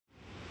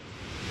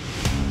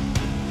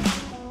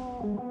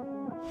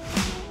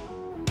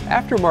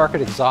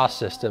Aftermarket exhaust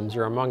systems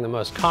are among the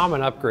most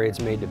common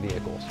upgrades made to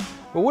vehicles.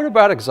 But what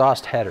about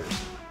exhaust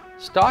headers?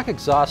 Stock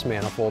exhaust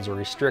manifolds are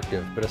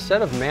restrictive, but a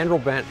set of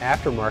mandrel-bent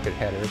aftermarket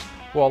headers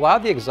will allow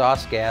the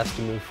exhaust gas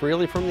to move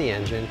freely from the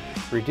engine,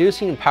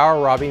 reducing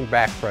power-robbing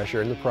back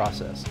pressure in the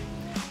process.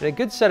 And a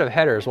good set of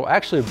headers will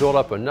actually build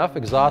up enough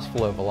exhaust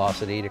flow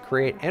velocity to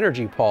create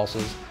energy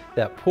pulses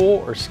that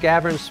pull or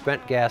scavenge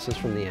spent gases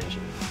from the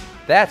engine.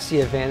 That's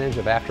the advantage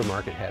of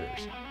aftermarket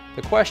headers.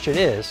 The question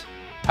is,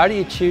 how do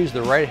you choose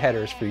the right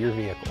headers for your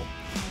vehicle?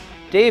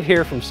 Dave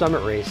here from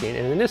Summit Racing,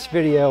 and in this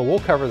video we'll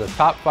cover the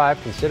top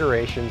 5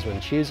 considerations when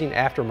choosing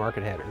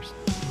aftermarket headers.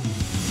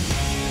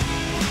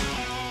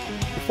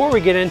 Before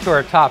we get into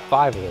our top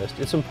 5 list,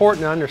 it's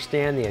important to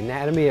understand the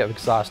anatomy of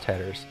exhaust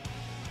headers.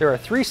 There are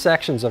 3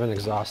 sections of an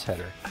exhaust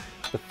header: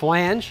 the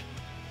flange,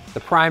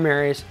 the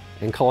primaries,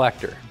 and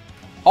collector.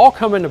 All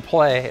come into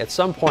play at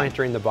some point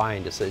during the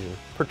buying decision,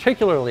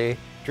 particularly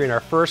during our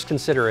first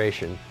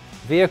consideration,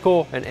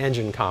 vehicle and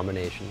engine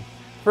combination.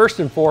 First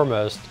and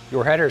foremost,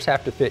 your headers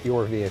have to fit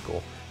your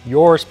vehicle,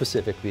 your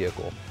specific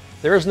vehicle.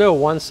 There is no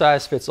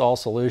one-size-fits-all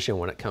solution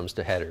when it comes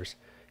to headers.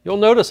 You'll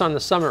notice on the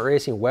Summit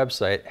Racing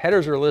website,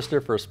 headers are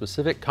listed for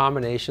specific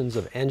combinations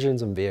of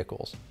engines and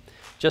vehicles.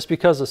 Just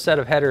because a set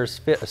of headers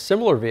fit a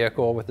similar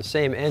vehicle with the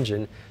same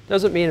engine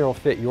doesn't mean it'll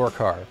fit your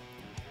car.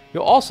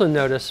 You'll also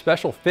notice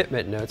special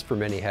fitment notes for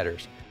many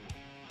headers.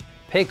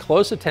 Pay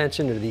close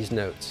attention to these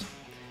notes.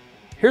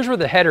 Here's where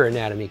the header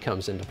anatomy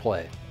comes into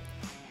play.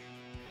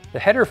 The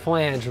header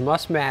flange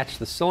must match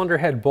the cylinder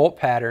head bolt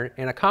pattern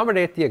and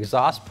accommodate the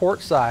exhaust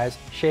port size,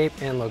 shape,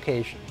 and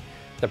location.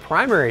 The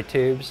primary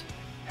tubes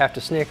have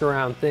to snake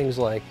around things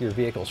like your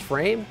vehicle's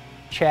frame,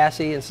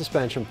 chassis and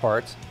suspension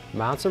parts,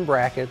 mounts and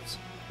brackets,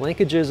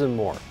 linkages, and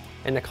more.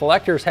 And the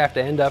collectors have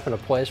to end up in a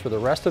place where the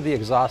rest of the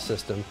exhaust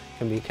system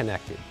can be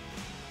connected.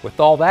 With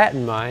all that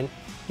in mind,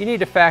 you need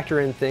to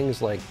factor in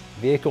things like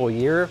vehicle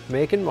year,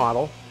 make, and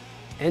model,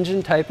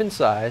 engine type and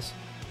size,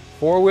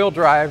 four-wheel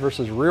drive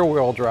versus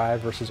rear-wheel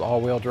drive versus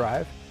all-wheel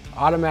drive,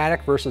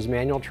 automatic versus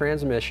manual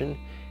transmission,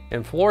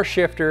 and floor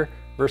shifter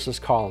versus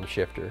column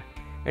shifter.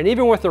 And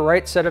even with the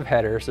right set of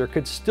headers, there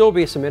could still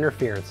be some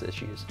interference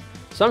issues.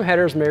 Some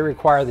headers may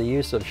require the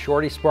use of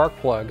shorty spark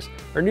plugs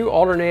or new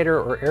alternator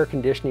or air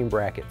conditioning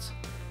brackets.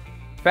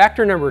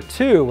 Factor number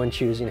 2 when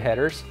choosing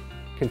headers: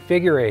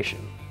 configuration.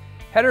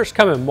 Headers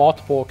come in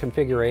multiple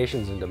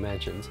configurations and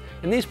dimensions,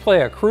 and these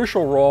play a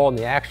crucial role in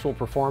the actual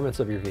performance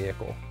of your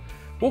vehicle.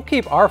 We'll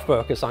keep our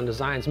focus on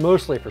designs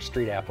mostly for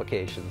street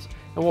applications,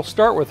 and we'll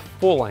start with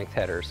full-length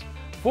headers.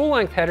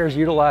 Full-length headers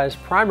utilize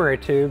primary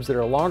tubes that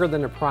are longer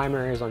than the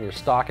primaries on your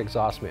stock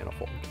exhaust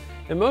manifold.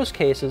 In most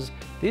cases,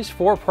 these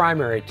 4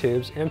 primary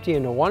tubes empty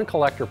into one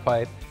collector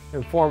pipe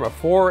and form a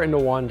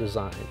 4-into-1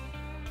 design.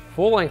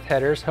 Full-length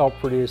headers help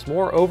produce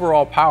more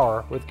overall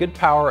power with good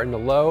power in the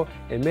low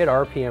and mid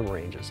RPM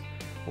ranges,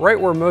 right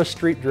where most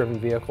street-driven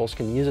vehicles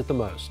can use it the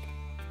most.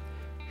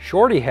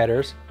 Shorty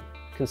headers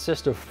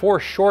consist of 4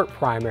 short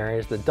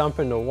primaries that dump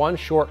into one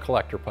short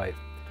collector pipe.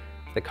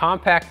 The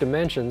compact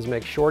dimensions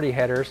make shorty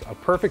headers a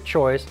perfect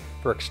choice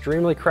for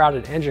extremely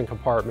crowded engine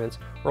compartments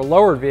or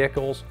lowered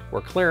vehicles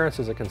where clearance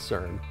is a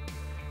concern.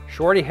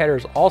 Shorty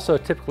headers also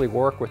typically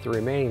work with the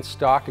remaining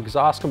stock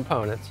exhaust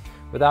components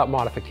without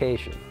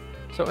modification,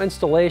 so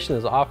installation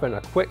is often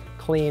a quick,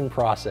 clean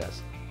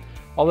process.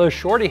 Although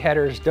shorty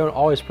headers don't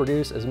always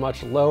produce as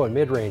much low and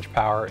mid-range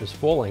power as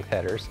full-length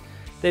headers,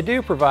 they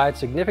do provide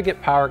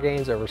significant power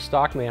gains over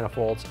stock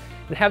manifolds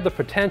and have the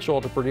potential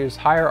to produce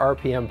higher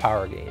RPM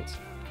power gains.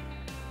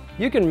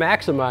 You can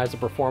maximize the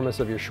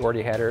performance of your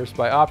shorty headers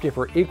by opting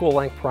for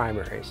equal-length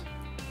primaries.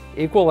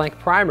 Equal-length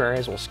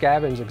primaries will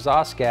scavenge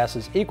exhaust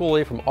gases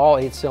equally from all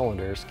 8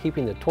 cylinders,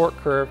 keeping the torque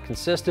curve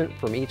consistent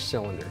from each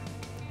cylinder.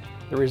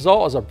 The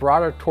result is a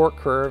broader torque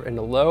curve in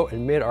the low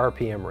and mid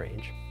RPM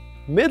range.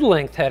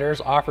 Mid-length headers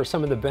offer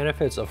some of the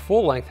benefits of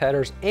full-length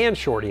headers and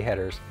shorty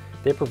headers.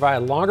 They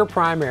provide longer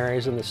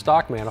primaries in the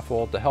stock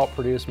manifold to help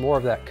produce more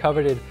of that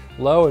coveted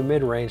low and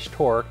mid-range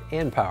torque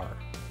and power.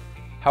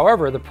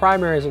 However, the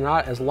primaries are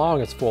not as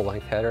long as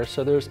full-length headers,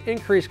 so there's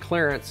increased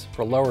clearance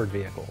for lowered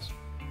vehicles.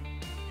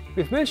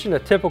 We've mentioned a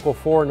typical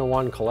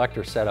 4-into-1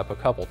 collector setup a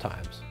couple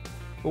times,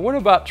 but what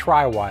about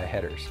tri-Y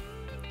headers?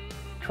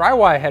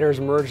 Tri-Y headers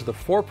merge the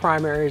 4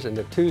 primaries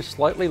into 2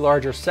 slightly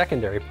larger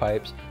secondary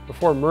pipes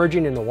before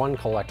merging into one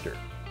collector.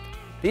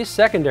 These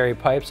secondary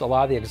pipes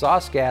allow the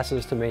exhaust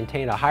gases to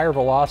maintain a higher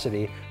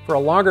velocity for a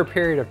longer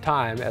period of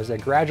time as they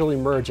gradually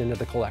merge into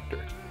the collector.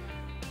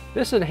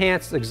 This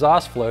enhanced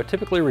exhaust flow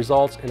typically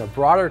results in a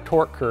broader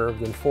torque curve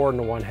than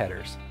 4-into-1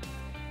 headers.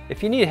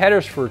 If you need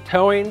headers for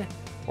towing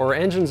or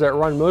engines that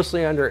run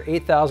mostly under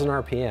 8,000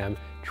 RPM,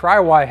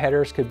 tri-Y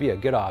headers could be a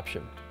good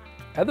option.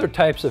 Other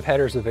types of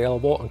headers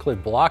available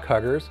include block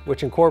huggers,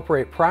 which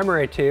incorporate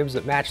primary tubes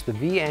that match the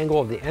V angle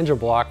of the engine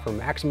block for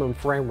maximum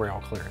frame rail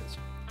clearance.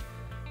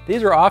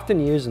 These are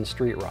often used in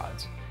street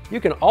rods. You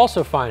can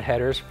also find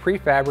headers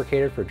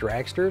prefabricated for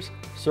dragsters,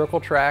 circle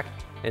track,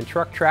 and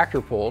truck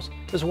tractor pulls,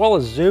 as well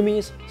as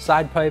zoomies,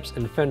 side pipes,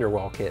 and fender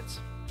well kits.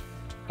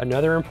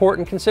 Another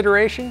important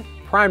consideration: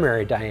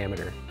 primary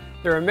diameter.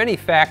 There are many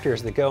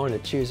factors that go into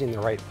choosing the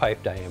right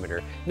pipe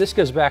diameter. This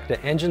goes back to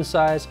engine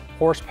size,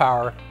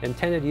 horsepower,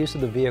 intended use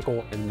of the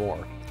vehicle, and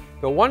more.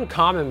 But one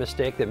common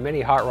mistake that many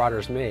hot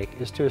rodders make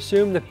is to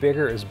assume that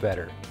bigger is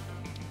better.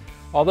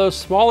 Although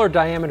smaller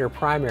diameter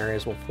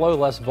primaries will flow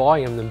less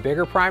volume than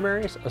bigger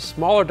primaries, a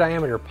smaller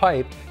diameter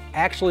pipe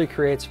actually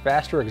creates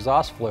faster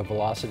exhaust flow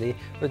velocity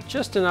with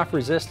just enough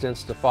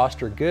resistance to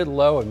foster good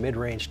low and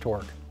mid-range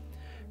torque.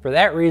 For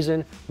that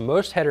reason,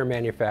 most header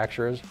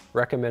manufacturers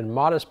recommend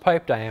modest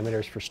pipe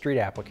diameters for street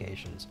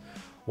applications.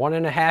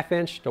 1.5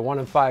 inch to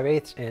 1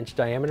 5/8 inch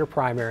diameter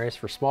primaries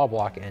for small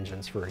block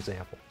engines, for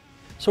example.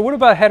 So what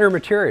about header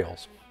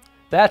materials?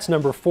 That's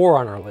number 4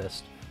 on our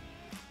list.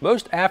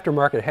 Most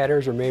aftermarket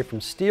headers are made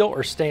from steel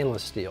or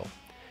stainless steel.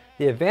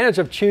 The advantage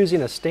of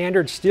choosing a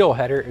standard steel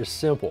header is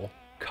simple: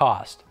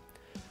 cost.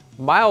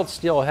 Mild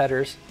steel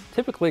headers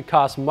typically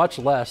cost much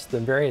less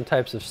than varying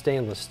types of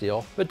stainless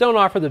steel, but don't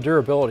offer the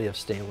durability of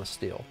stainless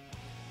steel.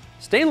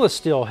 Stainless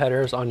steel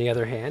headers, on the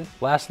other hand,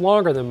 last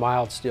longer than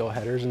mild steel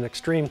headers in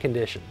extreme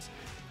conditions.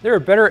 They are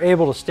better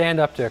able to stand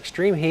up to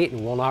extreme heat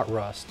and will not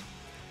rust.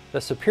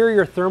 The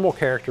superior thermal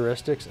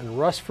characteristics and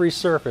rust-free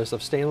surface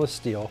of stainless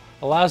steel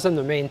allows them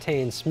to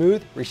maintain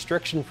smooth,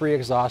 restriction-free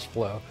exhaust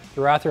flow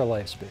throughout their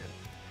lifespan.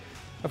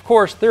 Of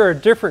course, there are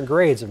different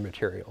grades of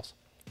materials.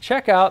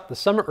 Check out the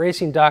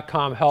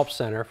summitracing.com Help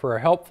Center for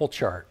a helpful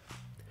chart.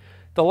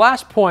 The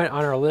last point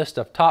on our list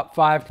of top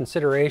 5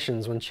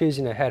 considerations when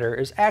choosing a header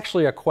is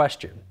actually a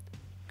question: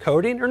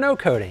 coating or no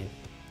coating?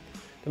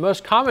 The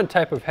most common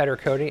type of header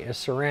coating is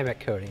ceramic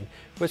coating,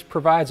 which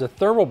provides a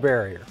thermal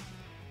barrier.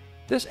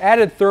 This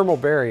added thermal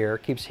barrier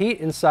keeps heat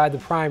inside the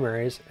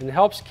primaries and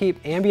helps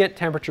keep ambient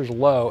temperatures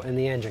low in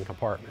the engine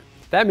compartment.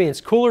 That means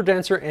cooler,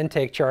 denser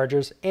intake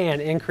charges and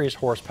increased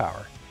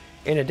horsepower.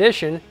 In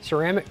addition,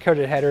 ceramic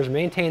coated headers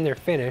maintain their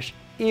finish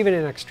even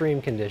in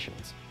extreme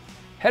conditions.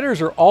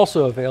 Headers are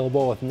also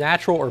available with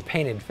natural or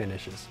painted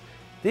finishes.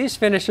 These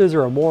finishes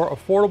are a more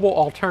affordable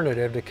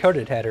alternative to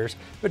coated headers,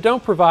 but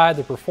don't provide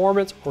the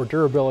performance or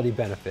durability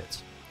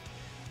benefits.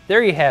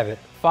 There you have it,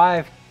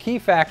 5 key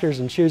factors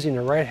in choosing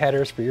the right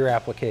headers for your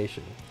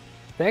application.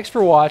 Thanks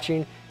for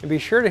watching, and be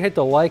sure to hit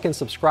the like and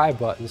subscribe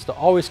buttons to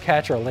always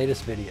catch our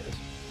latest videos.